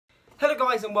Hello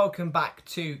guys and welcome back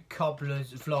to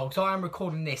Cobbler's Vlog. So I am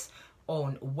recording this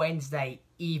on Wednesday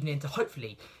evening to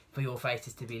hopefully for your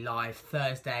faces to be live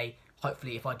Thursday.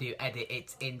 Hopefully if I do edit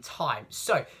it in time.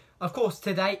 So of course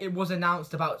today it was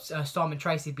announced about Simon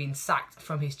Tracey being sacked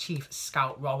from his chief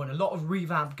scout role, and a lot of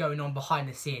revamp going on behind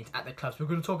the scenes at the club. So we're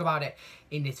going to talk about it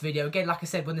in this video. Again, like I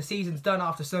said, when the season's done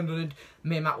after Sunderland,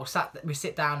 me and Matt will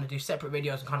sit down and do separate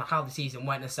videos on kind of how the season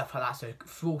went and stuff like that. So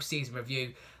full season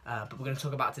review. But we're going to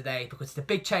talk about today because it's a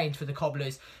big change for the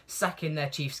Cobblers, sacking their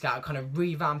chief scout, kind of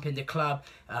revamping the club,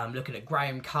 looking at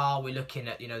Graham Carr. We're looking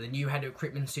at, the new head of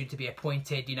recruitment soon to be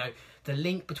appointed, the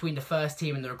link between the first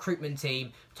team and the recruitment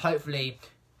team, to hopefully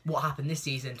what happened this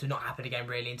season to not happen again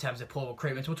really in terms of poor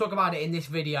recruitment. So we'll talk about it in this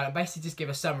video and basically just give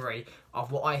a summary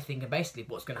of what I think and basically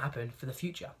what's going to happen for the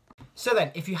future. So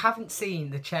then, if you haven't seen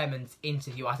the chairman's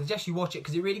interview, I suggest you watch it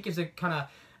because it really gives a kind of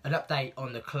an update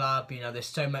on the club. There's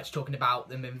so much talking about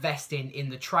them investing in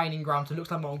the training ground. So it looks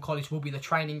like Molten College will be the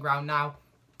training ground now.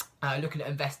 Looking at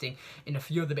investing in a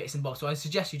few of the bits and bobs. So I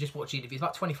suggest you just watch the interview. It's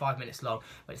about 25 minutes long,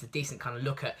 but it's a decent kind of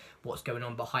look at what's going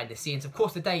on behind the scenes. Of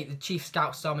course, the day the chief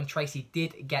scout, Simon Tracey,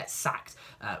 did get sacked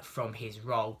from his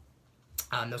role.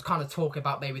 There was kind of talk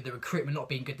about maybe the recruitment not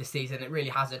being good this season. It really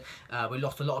hasn't. We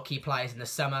lost a lot of key players in the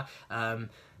summer.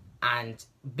 And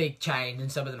big change,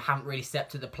 and some of them haven't really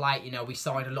stepped to the plate. We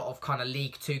signed a lot of kind of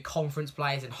League 2 conference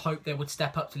players and hoped they would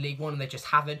step up to League 1, and they just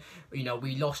haven't. We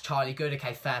lost Charlie Good,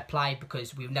 okay, fair play,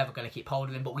 because we were never going to keep hold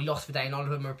of him, but we lost Fidane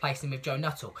Oliver and replaced him with Joe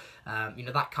Nuttall.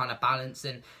 That kind of balance,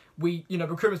 and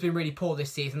recruitment's been really poor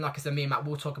this season. Like I said, me and Matt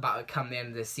will talk about it come the end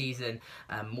of the season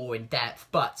more in depth,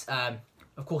 but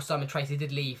of course, Simon Tracey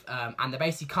did leave, and they're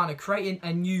basically kind of creating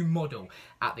a new model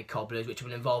at the Cobblers, which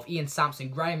will involve Ian Sampson,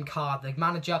 Graham Carr, the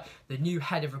manager, the new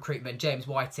head of recruitment, James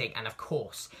Whiting, and of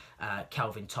course,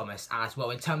 Kelvin Thomas as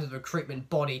well, in terms of the recruitment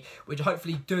body, which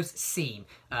hopefully does seem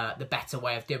the better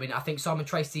way of doing it. I think Simon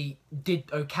Tracey did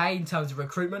okay in terms of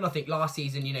recruitment. I think last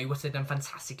season, he would have done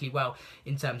fantastically well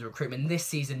in terms of recruitment. This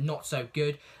season, not so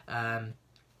good.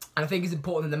 And I think it's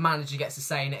important that the manager gets a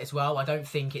say in it as well. I don't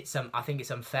think it's I think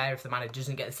it's unfair if the manager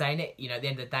doesn't get a say in it. At the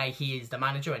end of the day, he is the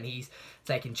manager and he's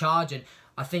taking charge. And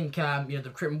I think the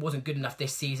recruitment wasn't good enough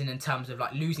this season in terms of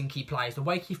like losing key players. The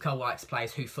way Keith Cole likes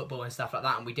players, hoof football and stuff like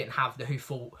that, and we didn't have the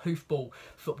hoofball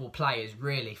football players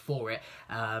really for it.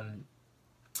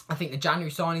 I think the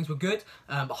January signings were good,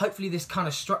 but hopefully this kind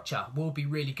of structure will be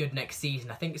really good next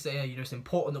season. I think it's it's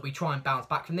important that we try and bounce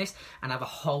back from this and have a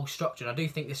whole structure. And I do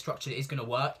think this structure is going to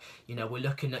work. We're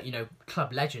looking at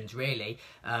club legends really,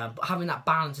 but having that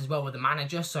balance as well with the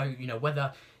manager. So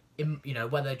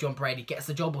whether John Brady gets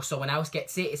the job or someone else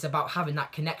gets it, it's about having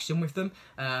that connection with them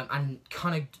and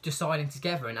kind of deciding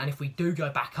together. And if we do go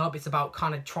back up, it's about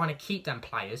kind of trying to keep them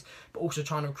players, but also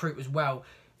trying to recruit as well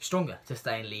stronger to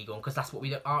stay in League 1, because that's what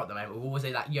we are at the moment. We're always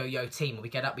that yo-yo team. We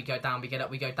get up, we go down, we get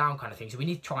up, we go down kind of thing. So we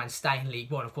need to try and stay in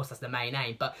League 1. Of course, that's the main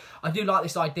aim. But I do like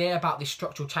this idea about this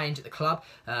structural change at the club.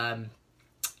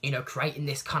 Creating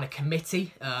this kind of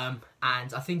committee. And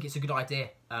I think it's a good idea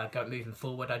moving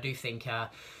forward. I do think,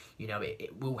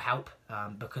 it will help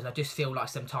because I just feel like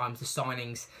sometimes the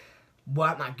signings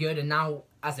weren't that good, and now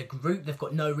as a group they've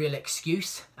got no real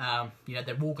excuse.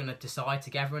 They're all going to decide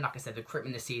together, and like I said, the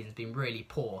recruitment this season has been really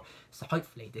poor, so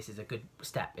hopefully this is a good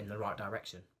step in the right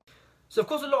direction. So of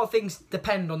course a lot of things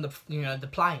depend on the the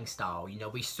playing style.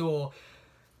 We saw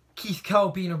Keith Cole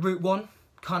being a Route 1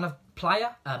 kind of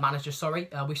player, manager, sorry.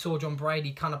 We saw John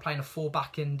Brady kind of playing a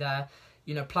fullback and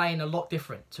playing a lot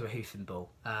different to a hoof and ball.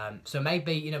 So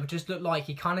maybe, it just looked like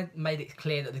he kind of made it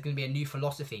clear that there's going to be a new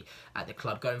philosophy at the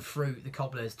club going through the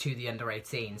Cobblers to the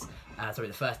under-18s.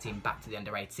 The first team back to the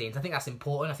under-18s. I think that's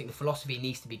important. I think the philosophy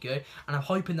needs to be good. And I'm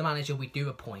hoping the manager we do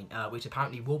appoint, which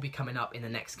apparently will be coming up in the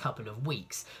next couple of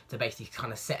weeks, to basically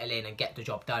kind of settle in and get the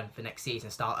job done for next season,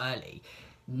 start early,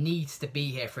 needs to be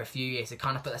here for a few years to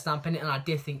kind of put a stamp in it. And I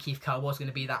did think Keith Cole was going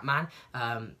to be that man,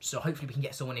 so hopefully we can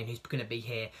get someone in who's going to be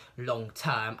here long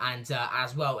term. And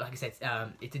as well, like I said,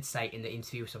 it did say in the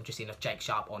interview, so I'm just seeing of Jake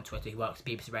Sharp on Twitter, who works at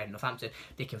BBC Radio Northampton,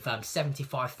 they confirmed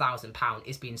 £75,000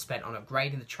 is being spent on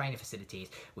upgrading the training facilities,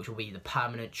 which will be the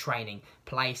permanent training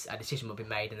place. A decision will be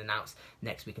made and announced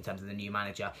next week in terms of the new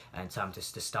manager, in terms of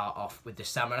to start off with the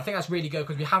summer. And I think that's really good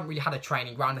because we haven't really had a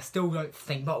training ground. I still don't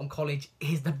think Molten College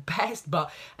is the best, but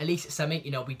at least it's something.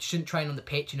 We shouldn't train on the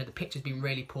pitch. The pitch has been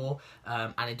really poor,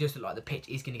 and it does look like the pitch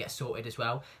is going to get sorted as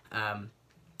well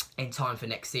in time for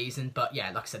next season. But yeah,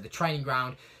 like I said, the training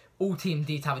ground, all teams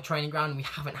need to have a training ground, and we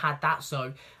haven't had that,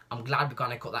 so I'm glad we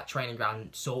kind of got that training ground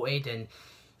sorted. And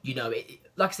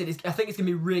like I said, I think it's going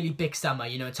to be a really big summer,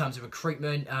 you know, in terms of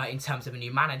recruitment, in terms of a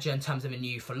new manager, in terms of a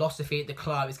new philosophy at the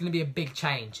club. It's going to be a big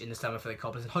change in the summer for the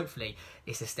Cobblers, and hopefully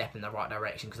it's a step in the right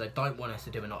direction, because I don't want us to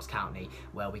do a Notts County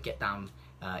where we get down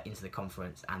into the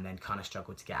conference and then kind of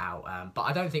struggle to get out. But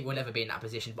I don't think we'll ever be in that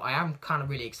position. But I am kind of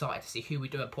really excited to see who we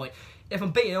do appoint. If I'm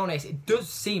being honest, it does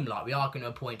seem like we are going to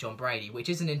appoint John Brady, which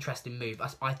is an interesting move.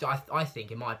 I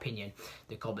think, in my opinion,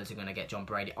 the Cobblers are going to get John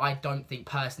Brady. I don't think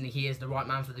personally he is the right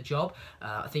man for the job.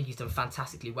 I think he's done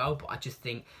fantastically well, but I just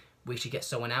think we should get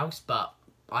someone else. But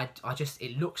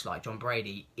it looks like John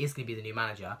Brady is going to be the new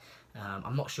manager.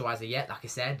 I'm not sure as of yet, like I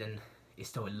said, and it's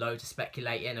still a load to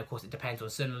speculate in. Of course, it depends on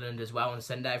Sunderland as well on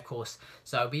Sunday, of course.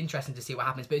 So it'll be interesting to see what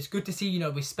happens. But it's good to see, you know,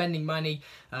 we're spending money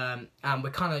and we're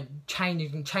kind of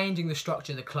changing the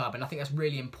structure of the club. And I think that's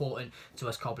really important to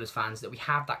us Cobblers fans, that we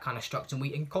have that kind of structure.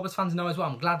 And Cobblers fans know as well.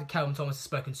 I'm glad that Kelvin Thomas has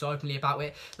spoken so openly about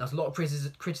it. There was a lot of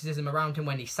criticism around him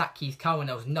when he sacked Keith Cohen.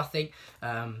 There was nothing.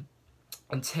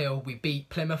 Until we beat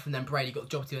Plymouth, and then Brady got the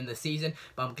job to the end of the season.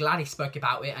 But I'm glad he spoke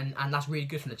about it, and that's really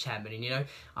good from the chairman. And, you know,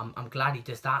 I'm glad he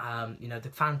does that. You know, the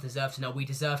fans deserve to know, we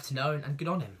deserve to know, and good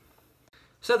on him.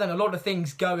 So then, a lot of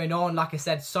things going on. Like I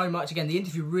said, so much. Again, the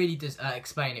interview really does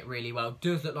explain it really well.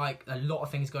 Does look like a lot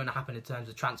of things going to happen in terms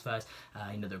of transfers.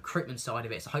 You know, the recruitment side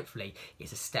of it. So hopefully,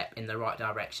 it's a step in the right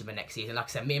direction for next season. Like I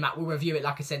said, me and Matt will review it.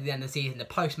 Like I said, at the end of the season, the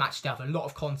post-match stuff, a lot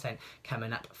of content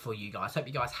coming up for you guys. Hope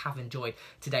you guys have enjoyed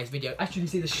today's video. As you can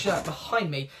see, the shirt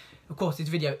behind me. Of course, this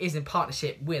video is in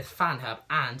partnership with FanHub,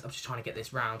 and I'm just trying to get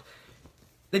this round.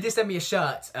 They did send me a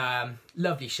shirt,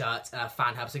 lovely shirt,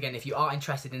 FanHub. So again, if you are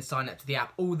interested in signing up to the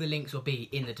app, all the links will be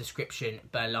in the description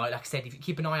below. Like I said, if you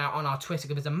keep an eye out on our Twitter,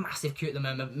 because there's a massive queue at the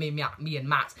moment. Me and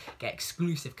Matt get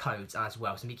exclusive codes as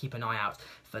well. So keep an eye out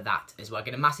for that as well.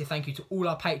 Again, a massive thank you to all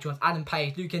our patrons: Adam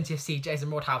Page, Luke NTFC, Jason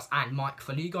Rodhouse, and Mike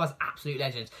Fuller. You guys are absolute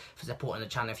legends for supporting the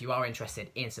channel. If you are interested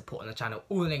in supporting the channel,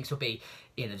 all the links will be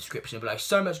in the description below.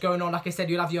 So much going on. Like I said,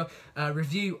 you'll have your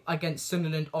review against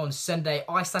Sunderland on Sunday.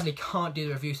 I sadly can't do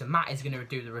the review, so Matt is going to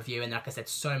do the review. And like I said,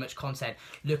 so much content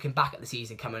looking back at the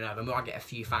season coming over, and we might get a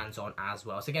few fans on as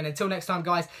well. So again, until next time,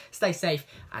 guys, stay safe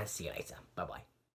and see you later. Bye bye.